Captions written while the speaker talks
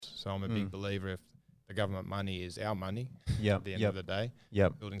So I'm a big believer if the government money is our money at the end of the day,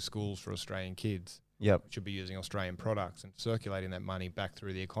 building schools for Australian kids, we should be using Australian products and circulating that money back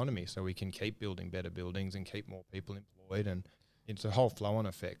through the economy so we can keep building better buildings and keep more people employed. And it's a whole flow-on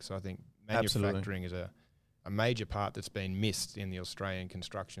effect. So I think manufacturing is a major part that's been missed in the Australian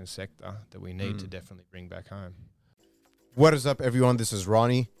construction sector that we need to definitely bring back home. What is up, everyone? This is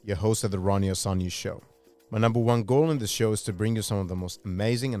Ronnie, your host of the Ronnie Osani Show. My number one goal in this show is to bring you some of the most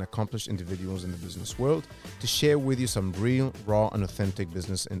amazing and accomplished individuals in the business world to share with you some real, raw, and authentic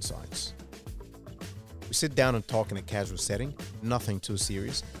business insights. We sit down and talk in a casual setting, nothing too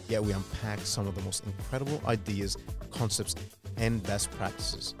serious, yet we unpack some of the most incredible ideas, concepts, and best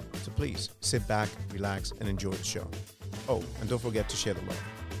practices. So please sit back, relax, and enjoy the show. Oh, and don't forget to share the love.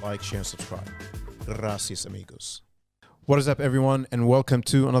 Like, share, and subscribe. Gracias, amigos. What is up, everyone, and welcome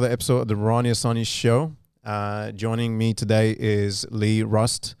to another episode of the Ronnie Osani Show. Joining me today is Leigh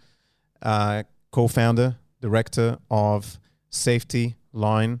Rust, co-founder, director of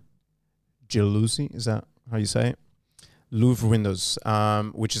Safetyline Jalousie. Is that how you say it? Louvre Windows,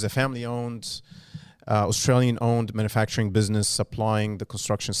 which is a family-owned, Australian-owned manufacturing business supplying the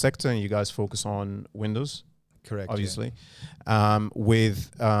construction sector, and you guys focus on windows. Correct. Obviously,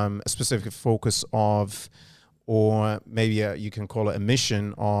 with a specific focus of, or maybe you can call it a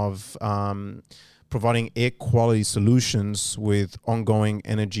mission of providing air quality solutions with ongoing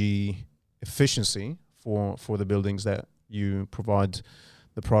energy efficiency for the buildings that you provide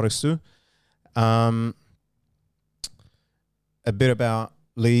the products to. A bit about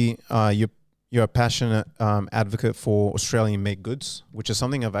Leigh, you're a passionate advocate for Australian-made goods, which is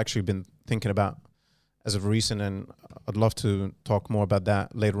something I've actually been thinking about as of recent, and I'd love to talk more about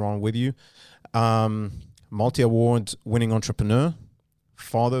that later on with you. Multi-award winning entrepreneur,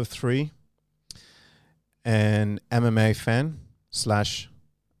 father of 3, and MMA fan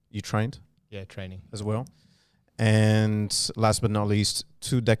 / you trained? Yeah, training as well. And last but not least,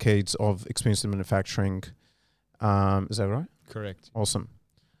 2 decades of experience in manufacturing. Is that right? Correct. Awesome.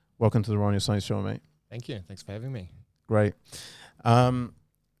 Welcome to the Ronnie Osani Show, mate. Thank you. Thanks for having me. Great. I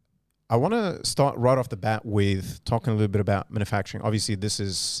want to start right off the bat with talking a little bit about manufacturing. Obviously, this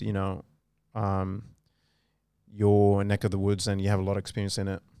is, your neck of the woods, and you have a lot of experience in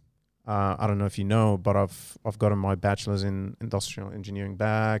it. I don't know if you know, but I've gotten my bachelor's in industrial engineering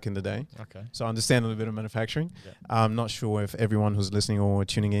back in the day. Okay. So I understand a little bit of manufacturing. Yeah. I'm not sure if everyone who's listening or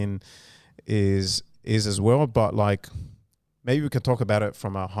tuning in is as well, but like maybe we can talk about it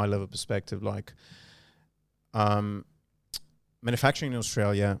from a high level perspective. Like manufacturing in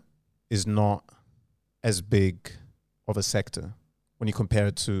Australia is not as big of a sector when you compare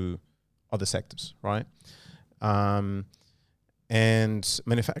it to other sectors, right? And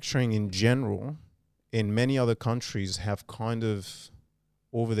manufacturing in general in many other countries have kind of,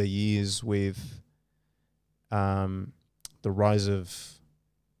 over the years with the rise of,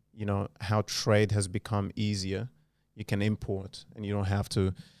 how trade has become easier, you can import and you don't have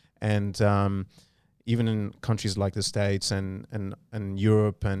to. And even in countries like the States and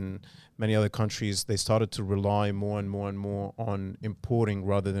Europe and many other countries, they started to rely more and more and more on importing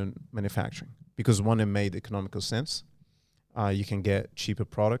rather than manufacturing, because one, it made economical sense. You can get cheaper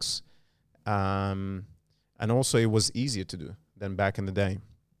products. And also it was easier to do than back in the day.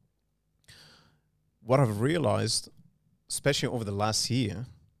 What I've realized, especially over the last year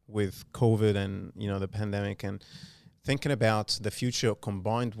with COVID and, the pandemic, and thinking about the future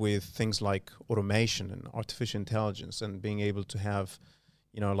combined with things like automation and artificial intelligence and being able to have,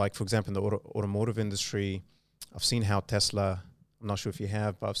 like, for example, in the automotive industry, I've seen how Tesla, I'm not sure if you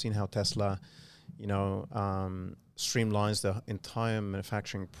have, but I've seen how Tesla, streamlines the entire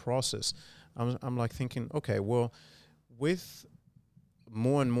manufacturing process. I'm like thinking, okay, well, with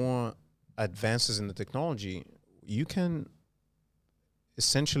more and more advances in the technology, you can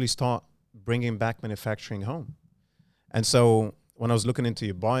essentially start bringing back manufacturing home. And so when I was looking into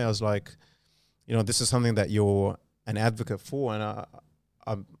your bio, I was like, this is something that you're an advocate for, and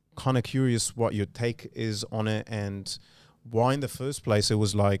I'm kind of curious what your take is on it and why in the first place it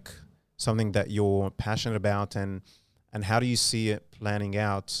was like something that you're passionate about, and how do you see it planning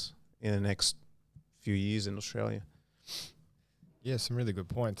out in the next few years in Australia? Yeah, some really good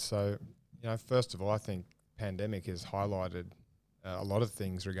points. So, first of all, I think pandemic has highlighted a lot of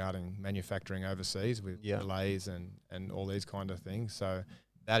things regarding manufacturing overseas with delays and all these kind of things. So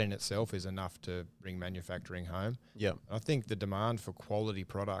that in itself is enough to bring manufacturing home. Yeah. I think the demand for quality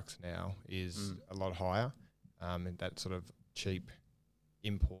products now is a lot higher. And that sort of cheap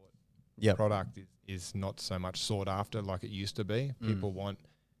import product is not so much sought after like it used to be. People want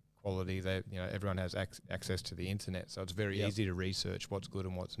quality. They, everyone has access to the internet, so it's very easy to research what's good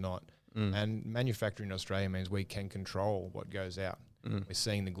and what's not. And manufacturing in Australia means we can control what goes out. We're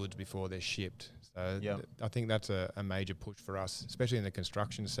seeing the goods before they're shipped. So I think that's a major push for us, especially in the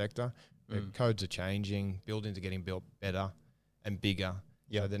construction sector. The codes are changing, buildings are getting built better and bigger.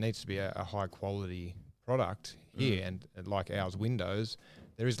 So there needs to be a high quality product here, and like ours, windows,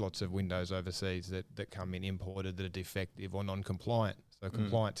 there is lots of windows overseas that come in imported that are defective or non-compliant. So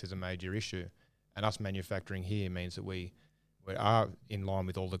compliance is a major issue, and us manufacturing here means that we are in line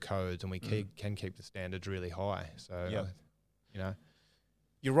with all the codes, and we can keep the standards really high. So,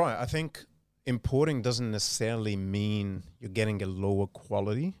 You're right. I think importing doesn't necessarily mean you're getting a lower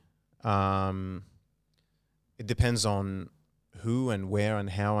quality. It depends on who and where and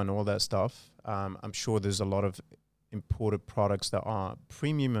how and all that stuff. I'm sure there's a lot of imported products that are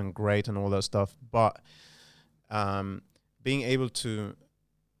premium and great and all that stuff, but being able to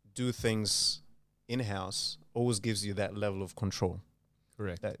do things in-house always gives you that level of control.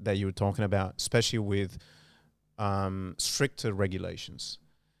 Correct. That you were talking about, especially with stricter regulations.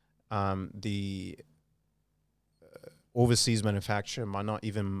 The overseas manufacturer might not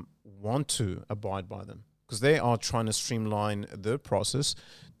even want to abide by them because they are trying to streamline the process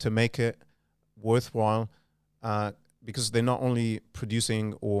to make it worthwhile, because they're not only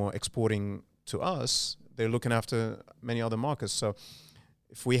producing or exporting to us, they're looking after many other markets. So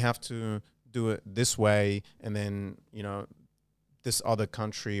if we have to do it this way, and then, this other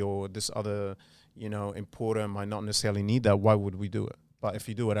country or this other, importer might not necessarily need that, why would we do it? But if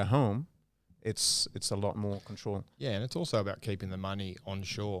you do it at home, it's a lot more control. Yeah, and it's also about keeping the money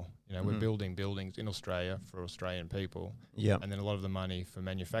onshore. We're building buildings in Australia for Australian people. Yeah. And then a lot of the money for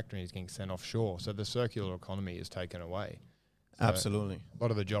manufacturing is getting sent offshore. So the circular economy is taken away. So absolutely. A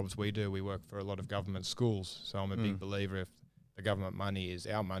lot of the jobs we do, we work for a lot of government schools. So I'm a big believer if the government money is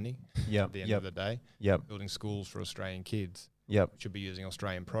our money at the end of the day. Building schools for Australian kids. We should be using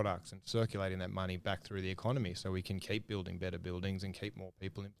Australian products and circulating that money back through the economy so we can keep building better buildings and keep more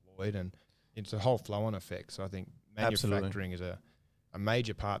people employed. And it's a whole flow-on effect. So I think manufacturing is a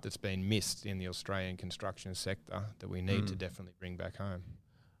major part that's been missed in the Australian construction sector that we need to definitely bring back home.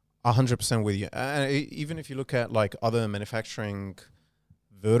 100% with you. Even if you look at like other manufacturing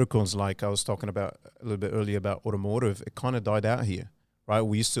verticals, like I was talking about a little bit earlier about automotive, it kind of died out here, right?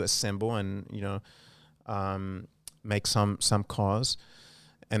 We used to assemble and, make some cars,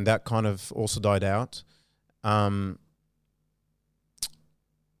 and that kind of also died out. I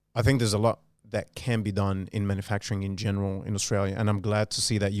think there's a lot that can be done in manufacturing in general in Australia, and I'm glad to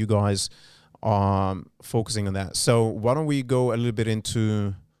see that you guys are focusing on that. So why don't we go a little bit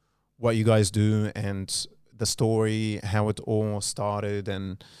into what you guys do and the story, how it all started,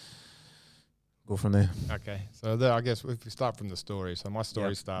 and go from there. Okay, so I guess if we start from the story. So my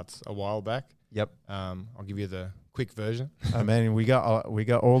story starts a while back. I'll give you the quick version. Oh man, we got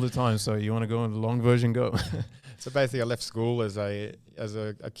all the time. So you want to go in the long version? Go. So basically, I left school as a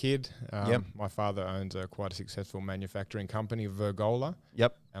kid. My father owns quite a successful manufacturing company, Virgola.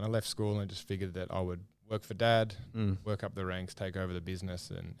 And I left school and just figured that I would work for Dad, work up the ranks, take over the business,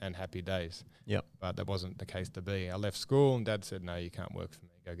 and happy days. But that wasn't the case to be. I left school and Dad said, "No, you can't work for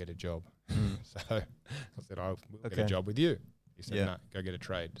me. Go get a job." So I said, "I'll get a job with you." He said, "No, go get a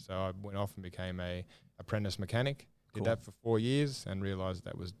trade." So I went off and became a apprentice mechanic. Did that for 4 years and realised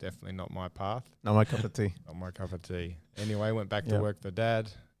that was definitely not my path. Not my cup of tea. Not my cup of tea. Anyway, went back to work for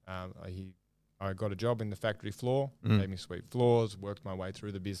Dad. I got a job in the factory floor, gave me sweep floors, worked my way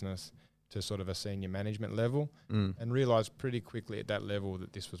through the business to sort of a senior management level, and realised pretty quickly at that level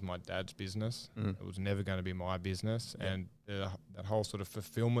that this was my dad's business. It was never going to be my business, and that whole sort of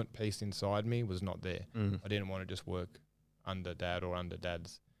fulfilment piece inside me was not there. I didn't want to just work under Dad or under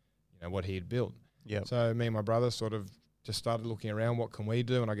Dad's, what he had built. So me and my brother sort of just started looking around, what can we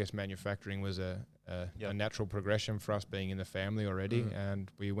do? And I guess manufacturing was a natural progression for us being in the family already.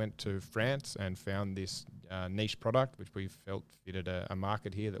 And we went to France and found this niche product, which we felt fitted a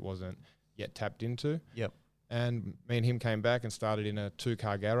market here that wasn't yet tapped into. And me and him came back and started in a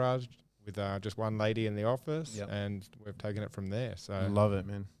 2-car garage with just one lady in the office, and we've taken it from there. So love it,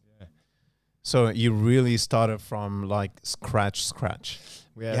 man. So you really started from like scratch.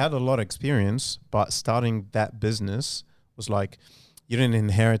 You had a lot of experience, but starting that business was like, you didn't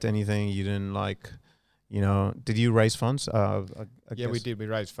inherit anything. You didn't did you raise funds? I guess. We did. We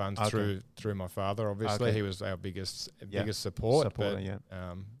raised funds through my father, obviously. He was our biggest support.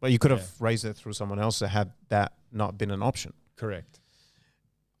 But you could have raised it through someone else had that not been an option. Correct.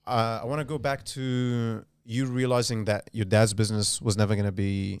 I want to go back to you realizing that your dad's business was never going to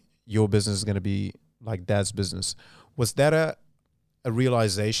be your business, is going to be like Dad's business. Was that a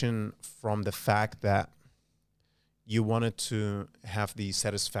realization from the fact that you wanted to have the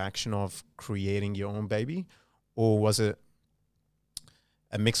satisfaction of creating your own baby, or was it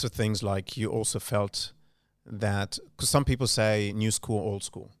a mix of things? Like you also felt that, because some people say new school, old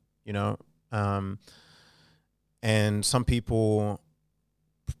school, you know, and some people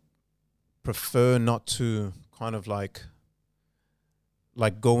prefer not to kind of like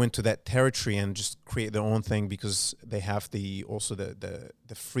go into that territory and just create their own thing, because they have the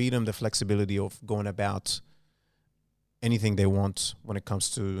freedom, the flexibility of going about anything they want when it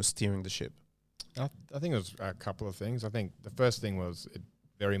comes to steering the ship. I think it was a couple of things. I think the first thing was it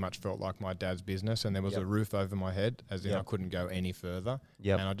very much felt like my dad's business, and there was a roof over my head, as in I couldn't go any further,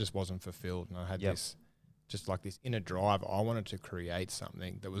 and I just wasn't fulfilled. And I had this, just like this inner drive. I wanted to create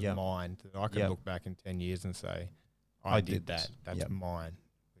something that was mine, that I could look back in 10 years and say, I did that. That's mine,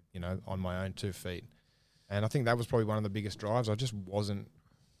 you know, on my own 2 feet. And I think that was probably one of the biggest drives. I just wasn't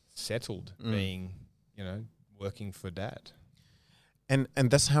settled being, you know, working for dad. And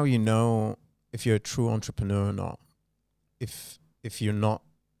that's how you know if you're a true entrepreneur or not. If you're not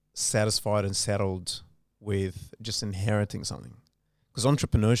satisfied and settled with just inheriting something. Because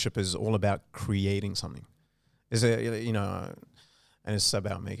entrepreneurship is all about creating something. Is it, you know, and it's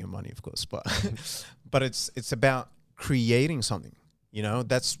about making money, of course, but but it's about creating something. You know,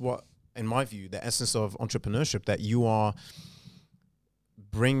 that's what, in my view, the essence of entrepreneurship, that you are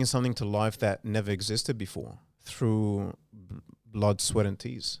bringing something to life that never existed before through blood, sweat, and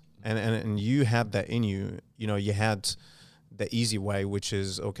tears. And you had that in you. You know, you had the easy way, which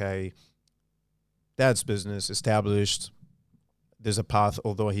is, okay, dad's business established. There's a path,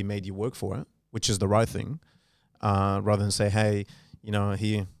 although he made you work for it, which is the right thing, rather than say, hey, you know,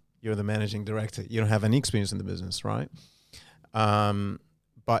 you're the managing director. You don't have any experience in the business, right?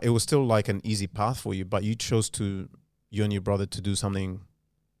 But it was still like an easy path for you. But you chose you and your brother, to do something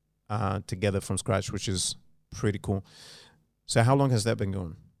together from scratch, which is pretty cool. So how long has that been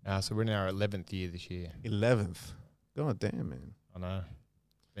going? So we're in our 11th year this year. 11th. God damn, man. I know.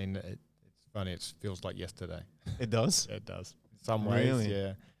 I mean, it's funny. It feels like yesterday. It does? Yeah, it does. In some ways,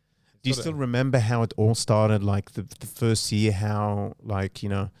 yeah. Do you still remember how it all started? Like the first year, how, like, you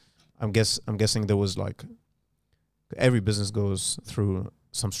know, I'm guessing there was, like, every business goes through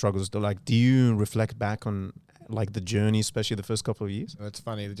some struggles. Like, do you reflect back on, like, the journey, especially the first couple of years? It's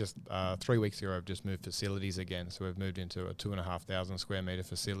funny. Just 3 weeks ago, I've just moved facilities again. So we've moved into a 2,500 square metre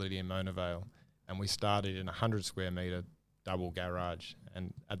facility in Mona Vale. And we started in a 100 square metre double garage.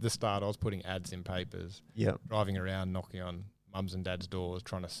 And at the start, I was putting ads in papers, driving around, knocking on mums and dads' doors,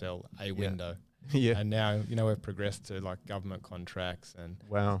 trying to sell a window. And now, you know, we've progressed to like government contracts and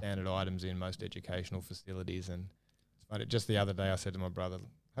standard items in most educational facilities. And it's funny, just the other day, I said to my brother,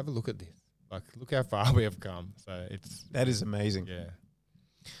 have a look at this. Like, look how far we have come. So that is amazing. Yeah.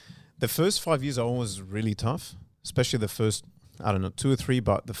 The first 5 years are always really tough, especially the first, I don't know, 2 or 3,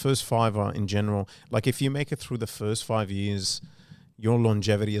 but the first 5 are in general. Like, if you make it through the first 5 years, your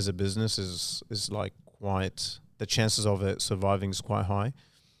longevity as a business is like quite, the chances of it surviving is quite high.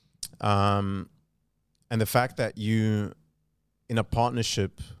 And the fact that you, in a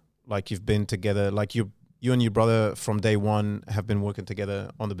partnership, like you've been together, like you and your brother from day one have been working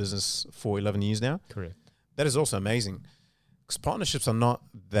together on the business for 11 years now. Correct. That is also amazing, because partnerships are not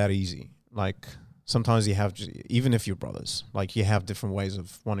that easy. Like, sometimes you have, even if you're brothers, like, you have different ways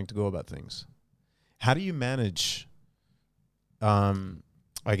of wanting to go about things. How do you manage,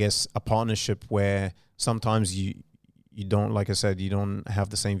 I guess, a partnership where sometimes you don't, like I said, you don't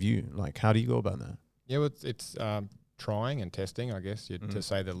have the same view? Like, how do you go about that? Yeah, well, it's trying and testing, I guess, to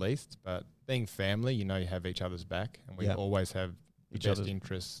say the least. But being family, you know, you have each other's back, and we always have each best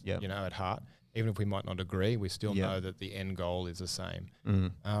interests, you know, at heart. Even if we might not agree, we still know that the end goal is the same.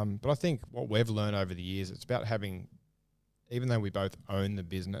 But I think what we've learned over the years, it's about having, even though we both own the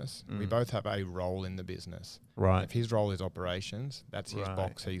business, we both have a role in the business. Right. If his role is operations, that's his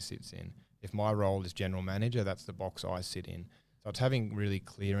box he sits in. If my role is general manager, that's the box I sit in. So it's having really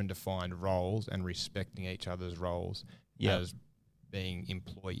clear and defined roles and respecting each other's roles as being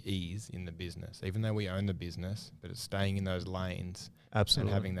employees in the business. Even though we own the business, but it's staying in those lanes.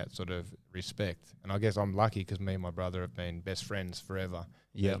 Absolutely. And having that sort of respect. And I guess I'm lucky because me and my brother have been best friends forever.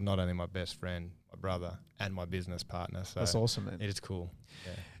 Yeah. Not only my best friend, my brother, and my business partner. So that's awesome, man. It is cool.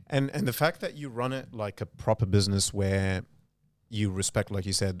 Yeah. And the fact that you run it like a proper business where you respect, like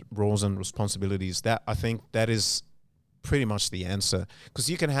you said, roles and responsibilities, that I think that is pretty much the answer. Because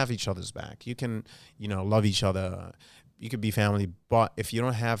you can have each other's back. You can, you know, love each other. You could be family. But if you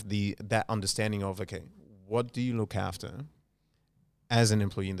don't have that understanding of, okay, what do you look after as an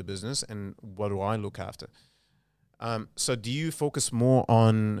employee in the business, and what do I look after? So do you focus more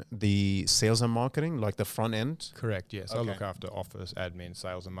on the sales and marketing, like the front end? Correct, yes. I look after office, admin,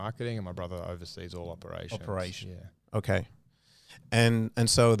 sales and marketing, and my brother oversees all operations. Yeah. Okay. And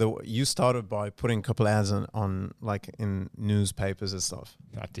so you started by putting a couple ads on like in newspapers and stuff.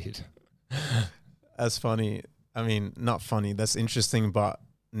 I did. That's funny. I mean, not funny. That's interesting. But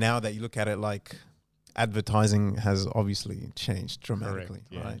now that you look at it, like advertising has obviously changed dramatically.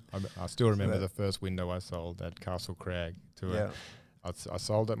 Correct, yeah. Right? I still remember the first window I sold at Castle Crag. I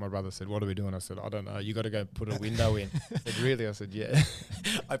sold it. My brother said, "What are we doing?" I said, "I don't know. You got to go put a window in." He said, "Really?" I said, "Yeah."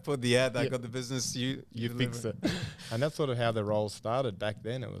 I put the ad. I got the business. You fixed it. And that's sort of how the role started back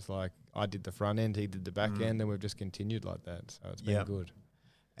then. It was like I did the front end, he did the back end, and we've just continued like that. So it's been good.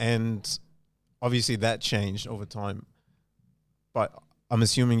 And obviously that changed over time. But I'm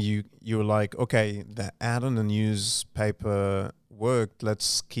assuming you were like, okay, the ad on the newspaper worked.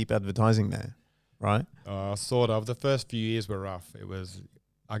 Let's keep advertising there, right? Sort of. The first few years were rough. It was,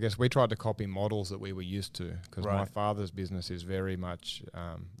 I guess, we tried to copy models that we were used to because my father's business is very much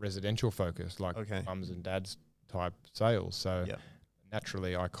residential focused, like mums and dads type sales. So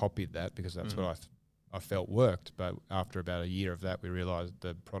naturally, I copied that because that's what I felt worked. But after about a year of that, we realised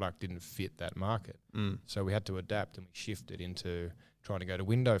the product didn't fit that market. So we had to adapt, and we shifted into trying to go to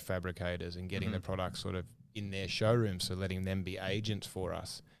window fabricators and getting the product sort of in their showroom, so letting them be agents for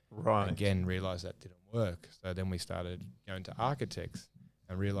us. Right. And again, realised that didn't work. So then we started going to architects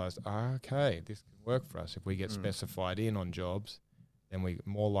and realised, okay, this can work for us. If we get specified in on jobs, then we're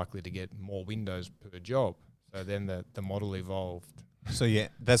more likely to get more windows per job. So then the model evolved. So yeah,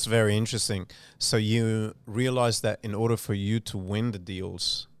 that's very interesting. So you realised that in order for you to win the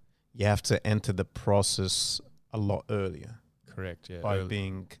deals, you have to enter the process a lot earlier. Correct, yeah. By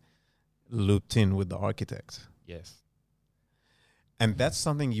being looped in with the architect. Yes. And that's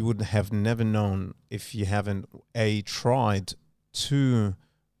something you would have never known if you haven't tried to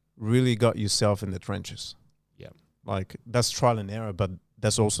really got yourself in the trenches. Yeah. Like that's trial and error, but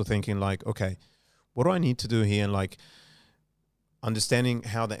that's also thinking like, okay, what do I need to do here? And like understanding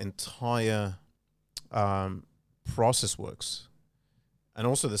how the entire process works and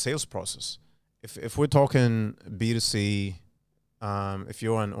also the sales process. If we're talking B2C, if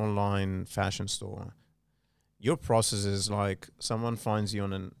you're an online fashion store, your process is like someone finds you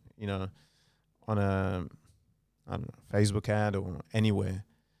on on a I don't know, Facebook ad or anywhere,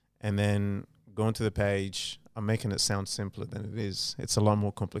 and then going to the page. I'm making it sound simpler than it is. It's a lot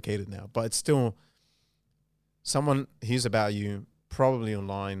more complicated now, but it's still someone hears about you, probably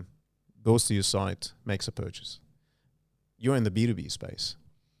online, goes to your site, makes a purchase. You're in the B2B space.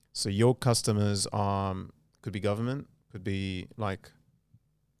 So your customers could be government, could be I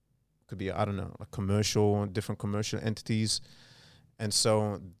don't know, different commercial entities. And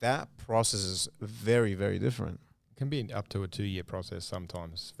so that process is very, very different. It can be up to a 2-year process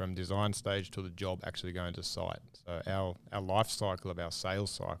sometimes, from design stage to the job actually going to site. So our life cycle of our sales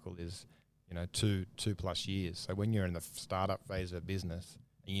cycle is, 2+ years. So when you're in the startup phase of a business,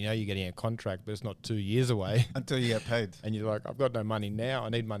 and you're getting a contract, but it's not 2 years away. Until you get paid. And you're like, I've got no money now. I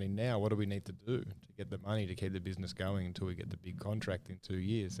need money now. What do we need to do to get the money to keep the business going until we get the big contract in 2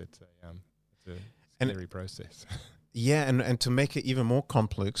 years? It's a scary process. Yeah, and to make it even more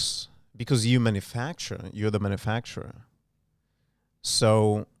complex, because you're the manufacturer.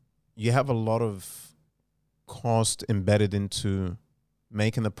 So you have a lot of cost embedded into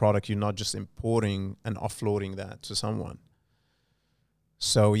making the product. You're not just importing and offloading that to someone.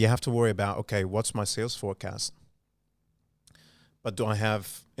 So you have to worry about, okay, what's my sales forecast? But do I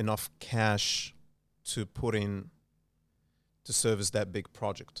have enough cash to put in to service that big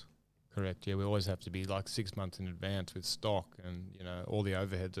project? Correct. Yeah, we always have to be like 6 months in advance with stock, and all the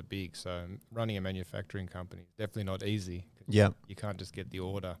overheads are big. So running a manufacturing company is definitely not easy. Yeah, you can't just get the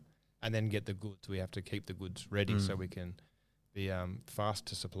order and then get the goods. We have to keep the goods ready so we can be fast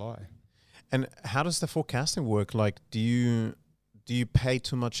to supply. And how does the forecasting work? Like, do you pay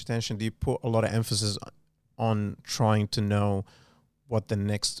too much attention? Do you put a lot of emphasis on trying to know what the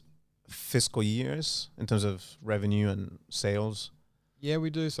next fiscal year is in terms of revenue and sales? Yeah, we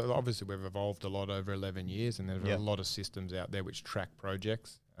do. So obviously we've evolved a lot over 11 years, and there's a lot of systems out there which track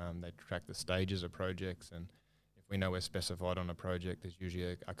projects. They track the stages of projects, and if we know we're specified on a project, there's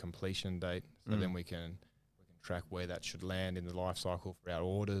usually a completion date. So then we can track where that should land in the life cycle for our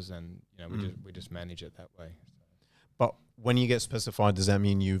orders, and we just manage it that way. But when you get specified, does that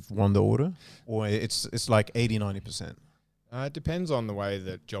mean you've won the order, or it's like 80-90%? It depends on the way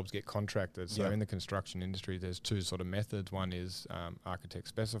that jobs get contracted. So in the construction industry, there's two sort of methods. One is architect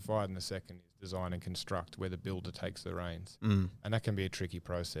specified, and the second is design and construct, where the builder takes the reins. And that can be a tricky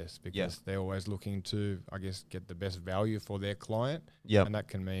process because they're always looking to, I guess, get the best value for their client. And that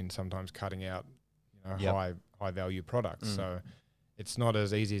can mean sometimes cutting out, high value products. So it's not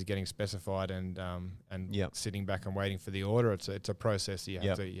as easy as getting specified and sitting back and waiting for the order. It's a process you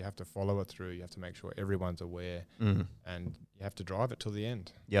have to follow it through. You have to make sure everyone's aware, and you have to drive it till the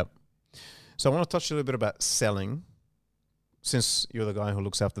end. So I want to touch a little bit about selling, since you're the guy who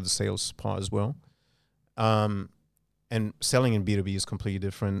looks after the sales part as well. And selling in B2B is completely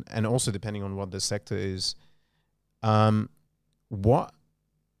different, and also depending on what the sector is. What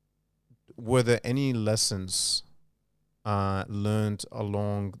were there any lessons learned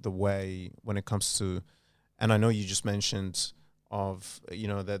along the way when it comes to, and I know you just mentioned of,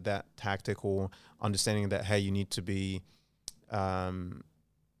 that tactical understanding that, hey, you need to be,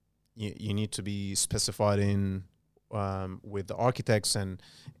 you need to be specified in with the architects and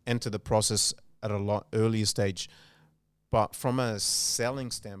enter the process at a lot earlier stage. But from a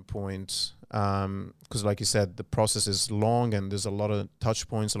selling standpoint, because like you said, the process is long and there's a lot of touch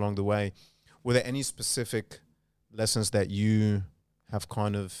points along the way. Were there any specific lessons that you have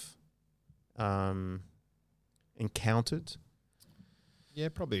kind of encountered? Yeah,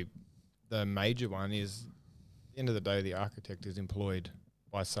 probably the major one is, at the end of the day, the architect is employed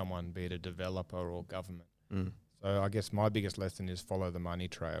by someone, be it a developer or government. So I guess my biggest lesson is follow the money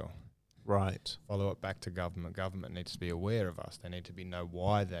trail. Right. Follow it back to government. Government needs to be aware of us. They need to know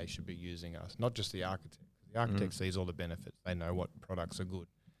why they should be using us, not just the architect. The architect sees all the benefits. They know what products are good.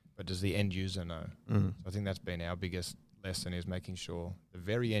 But does the end user know? So I think that's been our biggest lesson, is making sure the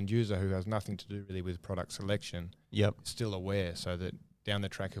very end user, who has nothing to do really with product selection, is still aware, so that down the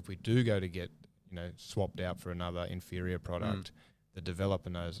track, if we do go to get swapped out for another inferior product, the developer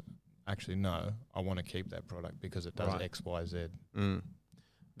knows, actually, no, I want to keep that product because it does X, Y, Z.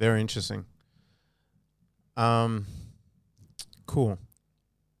 Very interesting. Cool.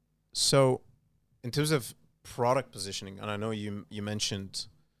 So in terms of product positioning, and I know you mentioned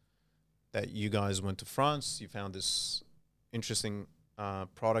that you guys went to France, you found this interesting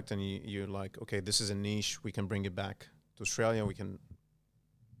product, and you're like, okay, this is a niche, we can bring it back to Australia, we can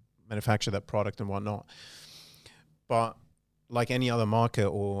manufacture that product and whatnot. But like any other market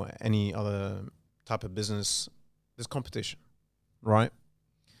or any other type of business, there's competition, right?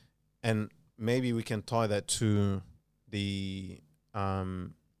 And maybe we can tie that to the, I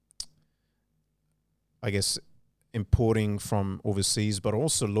guess, importing from overseas, but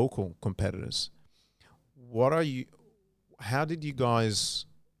also local competitors. How did you guys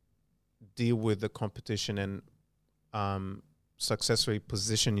deal with the competition and successfully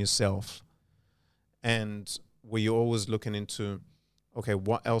position yourself? And were you always looking into, okay,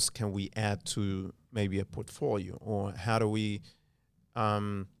 what else can we add to maybe a portfolio? Or how do we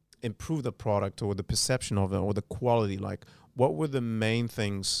improve the product or the perception of it or the quality? Like, what were the main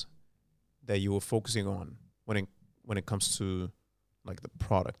things that you were focusing on when it comes to like the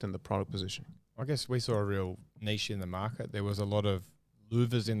product and the product positioning? I guess we saw a real niche in the market. There was a lot of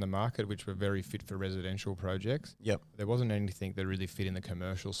louvers in the market which were very fit for residential projects. There wasn't anything that really fit in the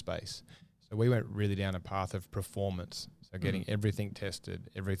commercial space. So we went really down a path of performance. So getting everything tested,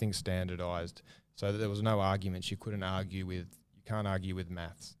 everything standardized, so that there was no arguments. You can't argue with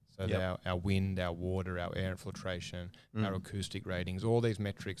maths. So our wind, our water, our air infiltration, our acoustic ratings, all these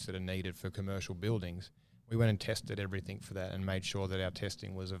metrics that are needed for commercial buildings, we went and tested everything for that and made sure that our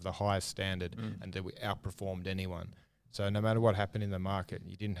testing was of the highest standard and that we outperformed anyone. So no matter what happened in the market,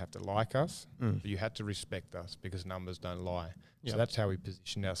 you didn't have to like us, but you had to respect us, because numbers don't lie. So that's how we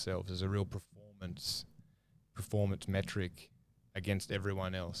positioned ourselves, as a real performance metric against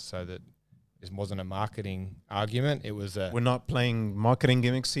everyone else, so that this wasn't a marketing argument. It was we're not playing marketing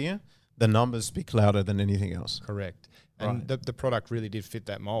gimmicks here. The numbers speak louder than anything else. Correct. And the product really did fit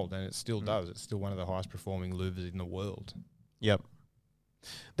that mold, and it still does. It's still one of the highest performing louvers in the world.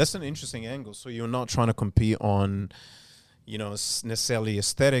 That's an interesting angle. So you're not trying to compete on, necessarily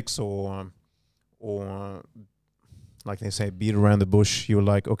aesthetics or like they say, beat around the bush. You're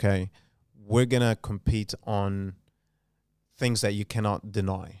like, okay, we're going to compete on things that you cannot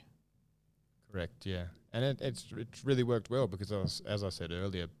deny. Correct, yeah. And it's really worked well, because as I said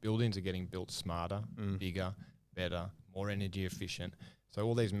earlier, buildings are getting built smarter, bigger, better, more energy efficient. So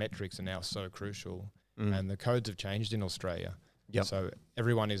all these metrics are now so crucial, and the codes have changed in Australia. So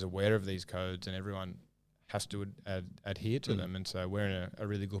everyone is aware of these codes, and everyone has to adhere to them. And so we're in a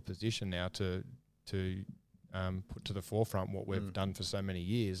really good position now to put to the forefront what we've done for so many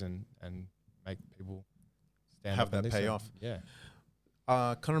years, and make people have that pay off. Yeah.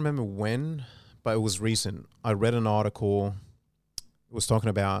 I can't remember when, but it was recent. I read an article. It was talking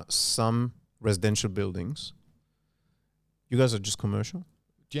about some residential buildings. You guys are just commercial?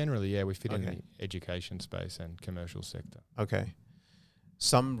 Generally, yeah, we fit in the education space and commercial sector. Okay.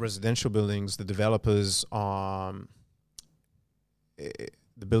 Some residential buildings, the developers are,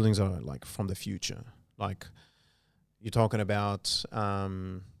 the buildings are like from the future. Like you're talking about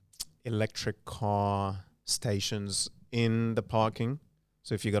electric car stations in the parking.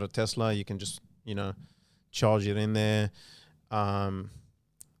 So if you got a Tesla, you can just, charge it in there.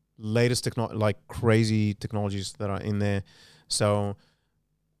 Latest crazy technologies that are in there. So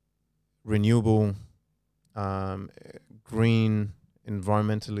renewable, green,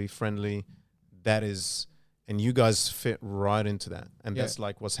 environmentally friendly, and you guys fit right into that. And that's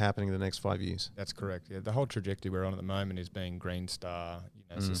like what's happening in the next 5 years. That's correct. Yeah, the whole trajectory we're on at the moment is being Green Star,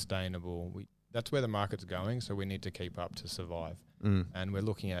 sustainable. That's where the market's going, so we need to keep up to survive. And we're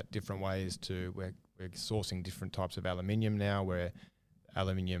looking at different ways we're sourcing different types of aluminium now, where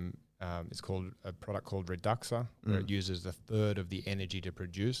aluminium is called a product called Reduxer, where it uses a third of the energy to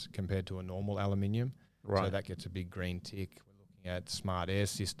produce compared to a normal aluminium. Right. So that gets a big green tick. We're looking at smart air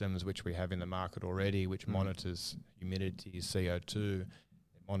systems, which we have in the market already, which monitors humidity, CO2, it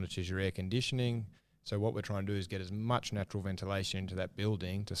monitors your air conditioning. So what we're trying to do is get as much natural ventilation into that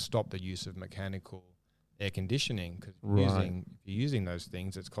building to stop the use of mechanical air conditioning. Because if you're using those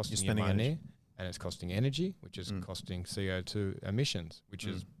things, it's costing you money and it's costing energy, which is costing CO2 emissions, which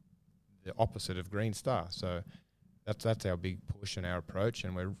is the opposite of Green Star. So that's our big push and our approach,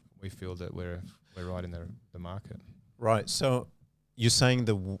 and we feel that we're right in the market. Right. So you're saying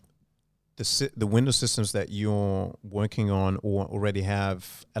the window systems that you're working on or already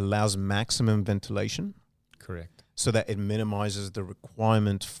have allows maximum ventilation? Correct. So that it minimizes the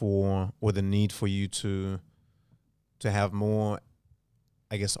requirement for or the need for you to have more,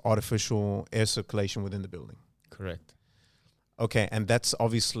 I guess, artificial air circulation within the building. Correct. Okay, and that's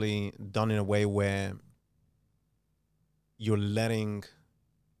obviously done in a way where you're letting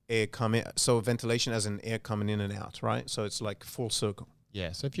air come in. So ventilation as in air coming in and out, right? So it's like full circle.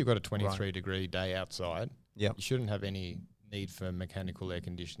 Yeah, so if you've got a 23-degree day outside, you shouldn't have any need for mechanical air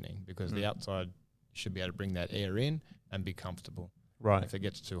conditioning, because the outside should be able to bring that air in and be comfortable. Right. And if it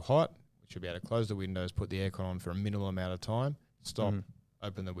gets too hot, we should be able to close the windows, put the aircon on for a minimal amount of time, stop,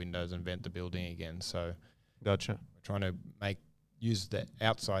 open the windows and vent the building again. So gotcha. We're trying to use the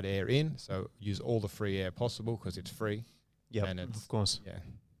outside air in, so use all the free air possible because it's free. Yeah, of course. Yeah.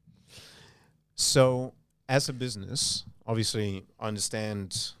 So as a business, obviously I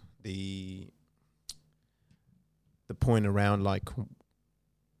understand the point around like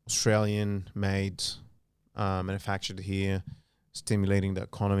Australian made, manufactured here, stimulating the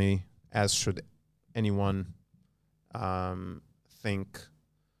economy, as should anyone think,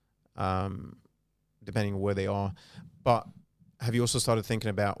 depending on where they are. But have you also started thinking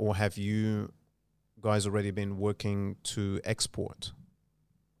about, or have you guys already been working to export?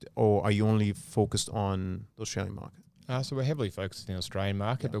 Or are you only focused on the Australian market? So we're heavily focused in the Australian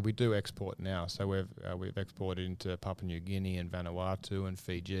market, but we do export now. So we've exported into Papua New Guinea and Vanuatu and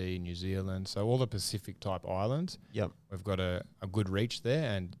Fiji, New Zealand. So all the Pacific type islands. Yep. We've got a good reach there,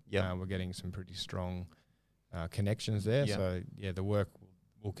 and we're getting some pretty strong connections there. Yep. So the work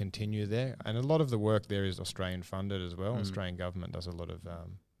will continue there, and a lot of the work there is Australian funded as well. Australian government does a lot of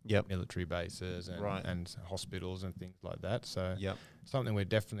military bases and hospitals and things like that. So something we're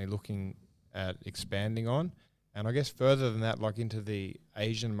definitely looking at expanding on. And I guess further than that, like into the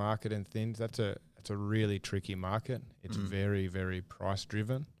Asian market and things, that's a really tricky market. It's very, very price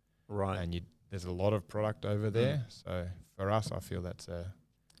driven. Right. And there's a lot of product over there. So for us, I feel that's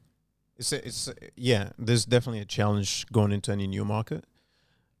there's definitely a challenge going into any new market.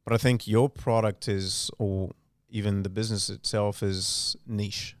 But I think your product is, or even the business itself is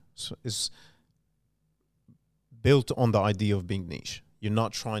niche. So it's built on the idea of being niche. You're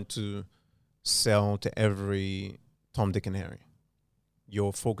not trying to sell to every Tom, Dick, and Harry.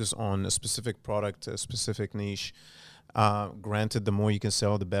 You're focused on a specific product, a specific niche. Granted, the more you can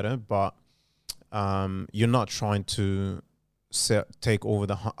sell, the better. But you're not trying to take over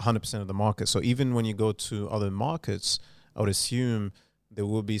the 100% of the market. So even when you go to other markets, I would assume there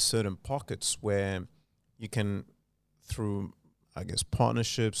will be certain pockets where you can, through, I guess,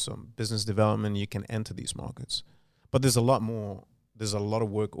 partnerships or business development, you can enter these markets. But there's a lot more. There's a lot of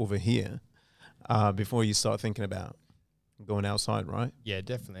work over here before you start thinking about going outside, right? Yeah,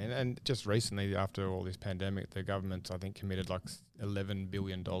 definitely. And just recently, after all this pandemic, the government's, I think, committed like $11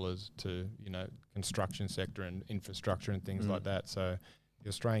 billion to, construction sector and infrastructure and things like that. So the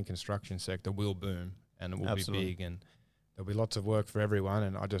Australian construction sector will boom. and it will be big, and there'll be lots of work for everyone.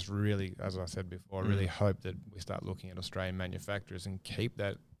 And I just really, as I said before, I really hope that we start looking at Australian manufacturers and keep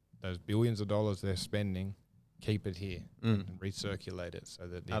those billions of dollars they're spending, keep it here and recirculate it so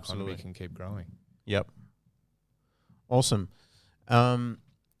that the economy can keep growing. Yep. Awesome.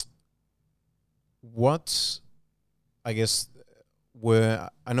 What, I guess,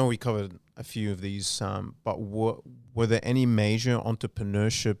 I know we covered a few of these, but were there any major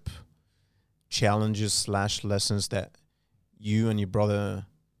entrepreneurship challenges / lessons that you and your brother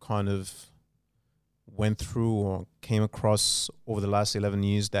kind of went through or came across over the last 11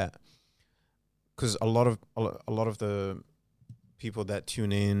 years that, because a lot of the people that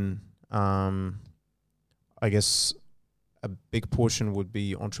tune in, I guess a big portion would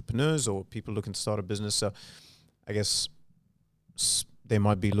be entrepreneurs or people looking to start a business. So I guess they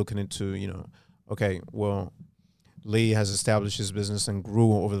might be looking into, okay, well, Leigh has established his business and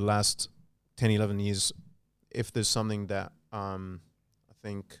grew over the last 10, 11 years. If there's something that I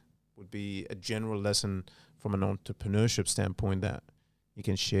think would be a general lesson from an entrepreneurship standpoint that you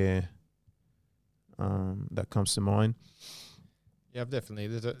can share, that comes to mind. Yeah, definitely.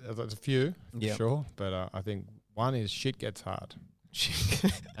 There's a few, for sure. But I think one is shit gets hard.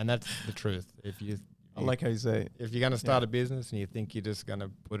 And that's the truth. I like how you say it. If you're going to start a business and you think you're just going to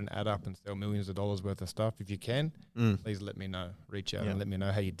put an ad up and sell millions of dollars worth of stuff, if you can, please let me know. Reach out and let me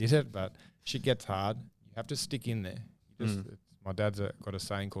know how you did it. But shit gets hard. You have to stick in there. My dad's got a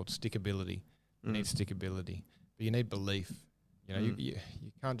saying called stickability. You need stickability. But you need belief.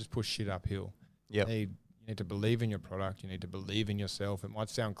 You can't just push shit uphill. You need to believe in your product. You need to believe in yourself. It might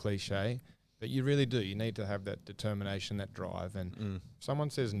sound cliche, but you really do. You need to have that determination, that drive. And if someone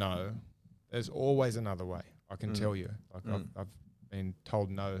says no, there's always another way. I can tell you. I've been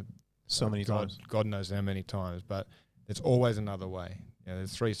told no so many times. God knows how many times. But there's always another way.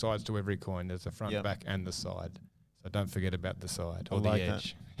 There's three sides to every coin. There's the front, back, and the side. So don't forget about the side or the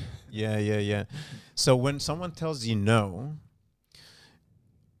edge. Yeah. So when someone tells you no,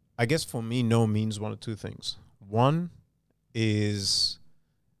 I guess for me, no means one of two things. One is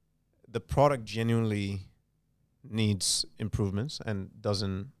the product genuinely needs improvements and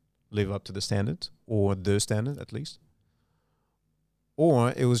doesn't live up to the standard, or the standard at least.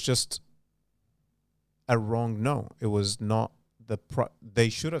 Or it was just a wrong no. It was not they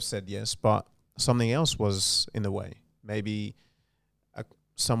should have said yes, but something else was in the way. Maybe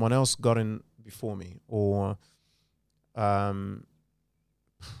someone else got in before me, or God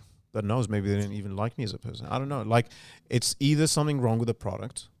knows, maybe they didn't even like me as a person. I don't know. Like, it's either something wrong with the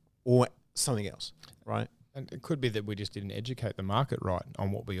product or something else, right? And it could be that we just didn't educate the market right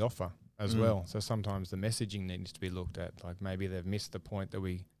on what we offer as well. So sometimes the messaging needs to be looked at. Like, maybe they've missed the point that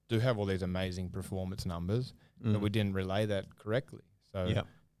we do have all these amazing performance numbers, but we didn't relay that correctly. So,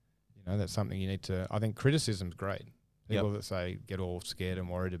 that's something you need to, I think criticism's great. People that say, get all scared and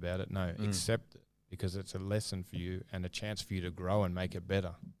worried about it. No, accept it, because it's a lesson for you and a chance for you to grow and make it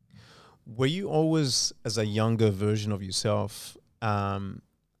better. Were you always, as a younger version of yourself,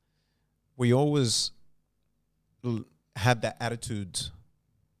 were you always had that attitude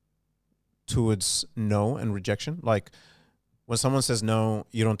towards no and rejection? Like, when someone says no,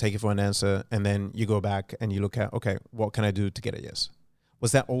 you don't take it for an answer, and then you go back and you look at, okay, what can I do to get a yes?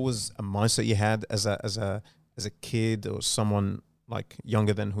 Was that always a mindset you had as a kid, or someone like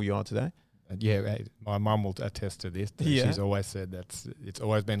younger than who you are today? Yeah, my mum will attest to this. She's always said it's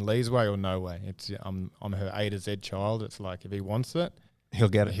always been Leigh's way or no way. I'm her A to Z child. It's like, if he wants it, he'll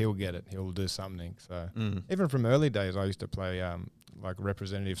get it. He'll get it. He'll do something. So even from early days, I used to play like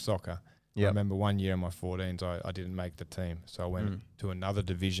representative soccer. I remember one year in my 14s, I didn't make the team, so I went to another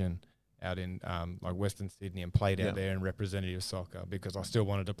division out in like Western Sydney and played out there in representative soccer, because I still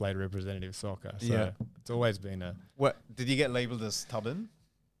wanted to play representative soccer. So it's always been a... What, did you get labelled as stubborn?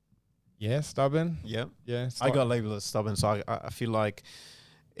 Yeah, stubborn. Yeah. I got labelled as stubborn, so I feel like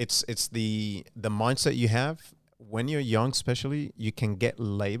it's the mindset you have when you're young, especially. You can get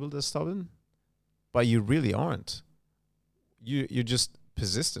labelled as stubborn, but you really aren't. You're just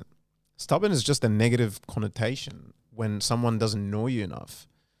persistent. Stubborn is just a negative connotation when someone doesn't know you enough.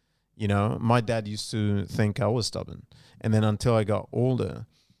 My dad used to think I was stubborn, and then until I got older,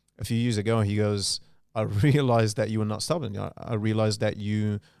 a few years ago, he goes, I realized that you were not stubborn. I realized that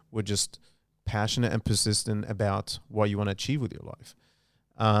you were just passionate and persistent about what you want to achieve with your life.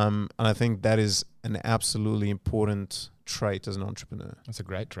 And I think that is an absolutely important trait as an entrepreneur. That's a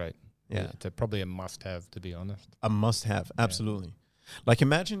great trait. Yeah. It's probably a must-have, to be honest. A must-have, absolutely. Like,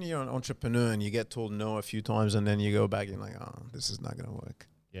 imagine you're an entrepreneur and you get told no a few times, and then you go back and you're like, oh, this is not going to work.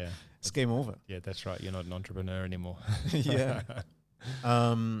 Yeah. It's game over. Yeah, that's right. You're not an entrepreneur anymore. Yeah.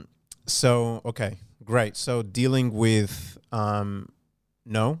 So, okay, great. So dealing with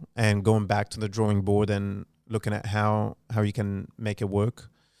no and going back to the drawing board and looking at how you can make it work.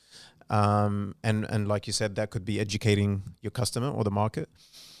 And like you said, that could be educating your customer or the market.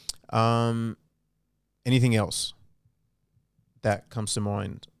 Anything else that comes to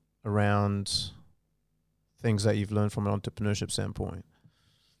mind around things that you've learned from an entrepreneurship standpoint?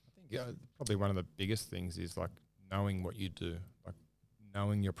 I think probably one of the biggest things is like knowing what you do, like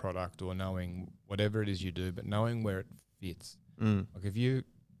knowing your product or knowing whatever it is you do, but knowing where it fits. Like if you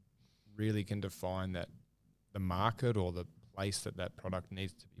really can define that the market or the place that product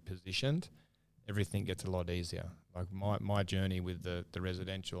needs to be positioned, everything gets a lot easier. Like my journey with the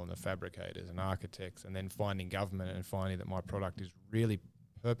residential and the fabricators and architects, and then finding government and finding that my product is really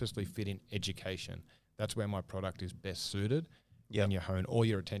purposely fit in education. That's where my product is best suited. And you hone all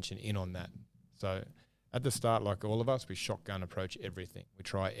your attention in on that. So at the start, like all of us, we shotgun approach everything. We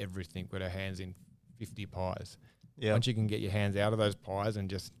try everything, put our hands in 50 pies. Once you can get your hands out of those pies and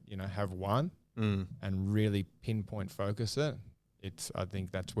just, have one and really pinpoint focus it, I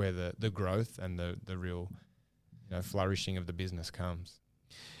think that's where the growth and the real, flourishing of the business comes.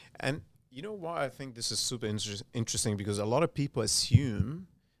 And you know why I think this is super interesting? Because a lot of people assume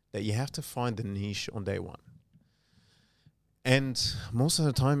that you have to find the niche on day one. And most of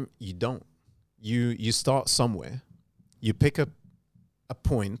the time you don't. You start somewhere, you pick up a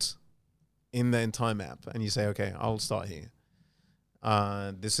point in the entire map and you say, okay, I'll start here.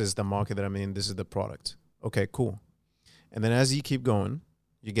 This is the market that I'm in. This is the product. Okay, cool. And then as you keep going,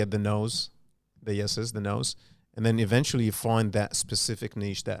 you get the no's, the yeses, the no's. And then eventually you find that specific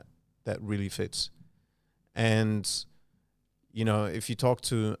niche that really fits. And, if you talk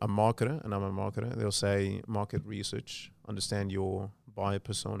to a marketer, and I'm a marketer, they'll say market research, understand your buyer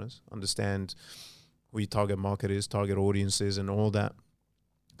personas, understand who your target market is, target audiences, and all that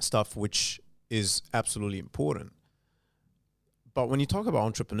stuff, which is absolutely important. But when you talk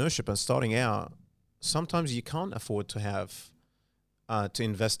about entrepreneurship and starting out, sometimes you can't afford to have to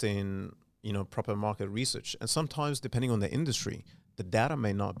invest in proper market research, and sometimes depending on the industry, the data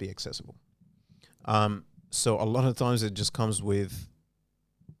may not be accessible. So a lot of times it just comes with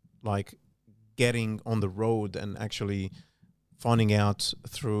like getting on the road and actually finding out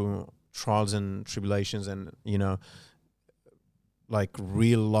through trials and tribulations and like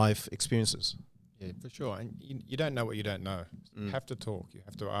real life experiences. Yeah, for sure. And you don't know what you don't know. You have to talk. You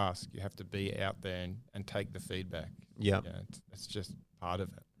have to ask. You have to be out there and take the feedback. Yeah. It's just part of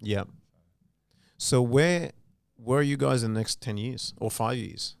it. Yeah. So where are you guys in the next 10 years or 5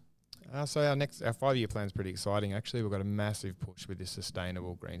 years? So our 5-year plan is pretty exciting. Actually, we've got a massive push with this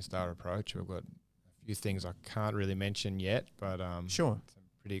sustainable Green Star approach. We've got a few things I can't really mention yet, but sure, some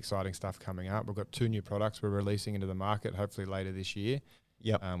pretty exciting stuff coming up. We've got 2 new products we're releasing into the market, hopefully later this year.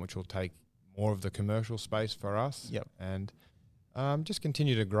 Which will take more of the commercial space for us. And just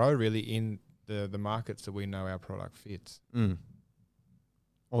continue to grow really in the markets that we know our product fits.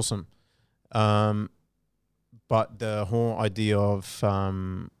 Awesome. But the whole idea of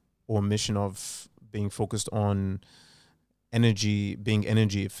or mission of being focused on being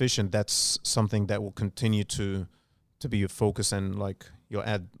energy efficient, that's something that will continue to be your focus, and like you'll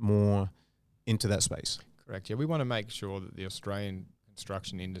add more into that space. Correct. Yeah, we want to make sure that the Australian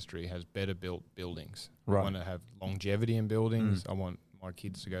construction industry has better built buildings. Right. I want to have longevity in buildings. I want my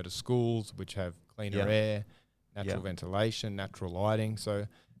kids to go to schools which have cleaner air, natural ventilation, natural lighting. So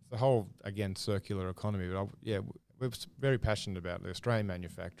the whole, again, circular economy. But we're very passionate about the Australian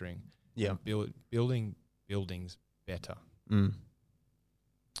manufacturing. Building buildings better.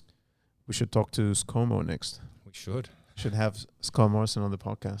 We should talk to ScoMo next. We should have Scott Morrison on the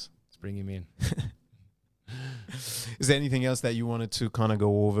podcast. Let's bring him in. Is there anything else that you wanted to kind of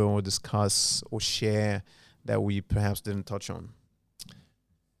go over or discuss or share that we perhaps didn't touch on?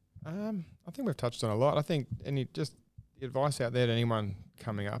 I think we've touched on a lot. I think just the advice out there to anyone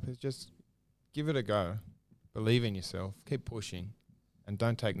coming up is just give it a go. Believe in yourself. Keep pushing. And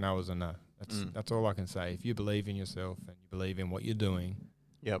don't take no as a no. That's all I can say. If you believe in yourself and you believe in what you're doing,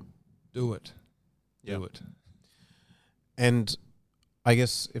 do it. Do it. And I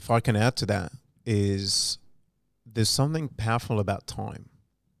guess if I can add to that is there's something powerful about time.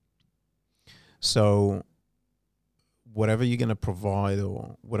 So whatever you're going to provide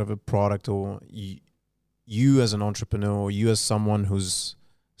or whatever product or you as an entrepreneur or you as someone who's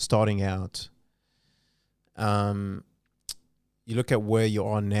starting out, you look at where you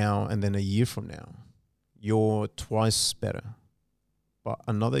are now and then a year from now, you're twice better. But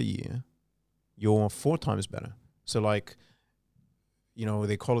another year, you're 4 times better. So like,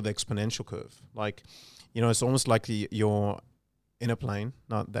 they call it the exponential curve. Like, it's almost like your in a plane.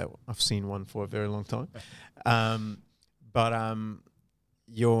 Not that I've seen one for a very long time. But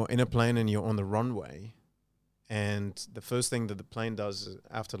you're in a plane and you're on the runway. And the first thing that the plane does is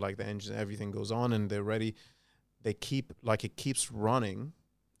after like the engine, everything goes on and they're ready, it keeps running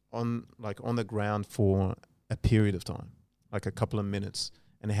on the ground for a period of time, like a couple of minutes,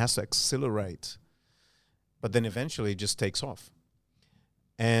 and it has to accelerate, but then eventually it just takes off.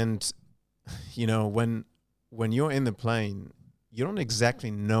 And, you know, when you're in the plane, you don't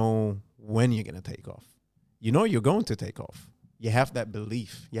exactly know when you're going to take off. You know you're going to take off. You have that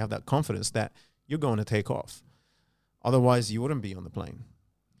belief, you have that confidence that you're going to take off. Otherwise, you wouldn't be on the plane.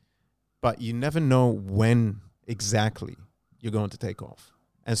 But you never know when exactly you're going to take off.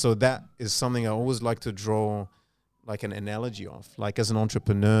 And so that is something I always like to draw like an analogy of. Like as an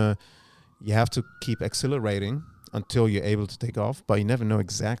entrepreneur, you have to keep accelerating until you're able to take off, but you never know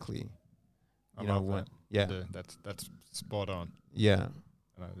exactly. I love that. Yeah. That's spot on. Yeah.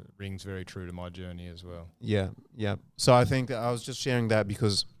 It rings very true to my journey as well. Yeah, yeah. So I think that I was just sharing that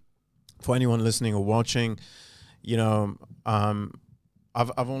because for anyone listening or watching, you know,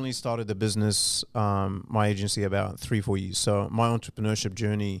 I've only started the business, my agency, about 3-4 years. So my entrepreneurship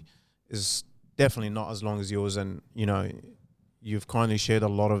journey is definitely not as long as yours. And, you know, you've kindly shared a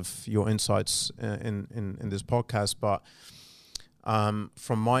lot of your insights in this podcast. But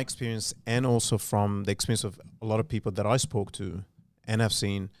from my experience and also from the experience of a lot of people that I spoke to and I've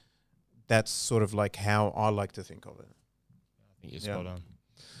seen, that's sort of like how I like to think of it. I think you're spot on.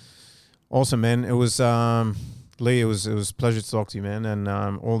 Awesome, man. It was... Leigh, it was a pleasure to talk to you, man, and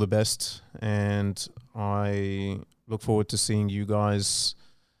all the best. And I look forward to seeing you guys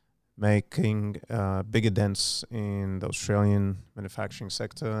making bigger dents in the Australian manufacturing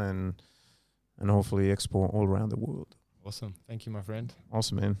sector and hopefully export all around the world. Awesome. Thank you, my friend.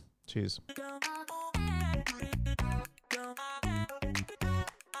 Awesome, man. Cheers.